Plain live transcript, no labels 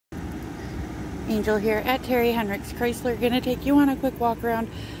Angel here at Terry Henricks Chrysler. Going to take you on a quick walk around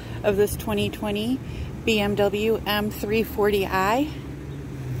of this 2020 BMW M340i.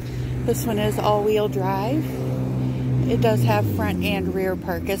 This one is all-wheel drive. It does have front and rear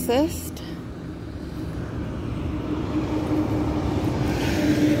park assist.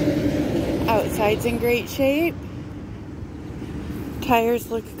 Outside's in great shape. Tires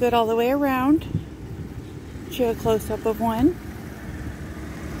look good all the way around. Show a close-up of one.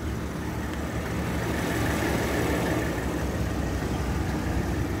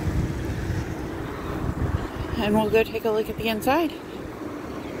 And we'll go take a look at the inside.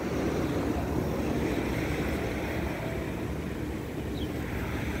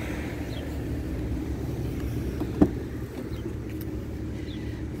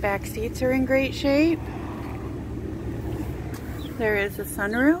 Back seats are in great shape. There is a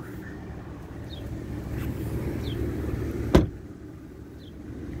sunroof.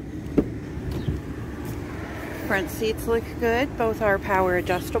 Front seats look good. Both are power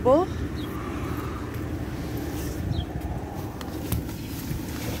adjustable.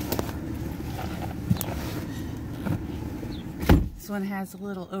 This one has a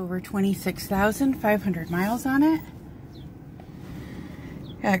little over 26,500 miles on it.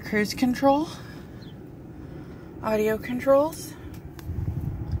 Got cruise control, audio controls,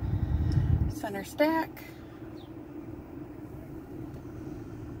 center stack,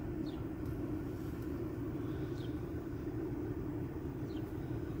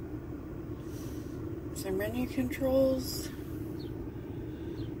 some menu controls,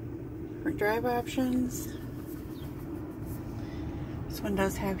 for drive options. This one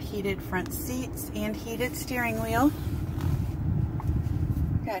does have heated front seats and heated steering wheel.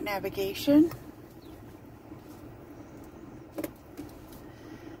 Got navigation,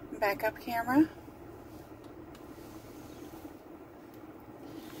 backup camera.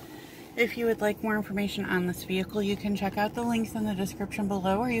 If you would like more information on this vehicle, you can check out the links in the description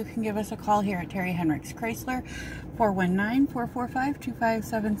below, or you can give us a call here at Terry Henricks Chrysler,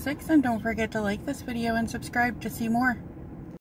 419-445-2576. And don't forget to like this video and subscribe to see more.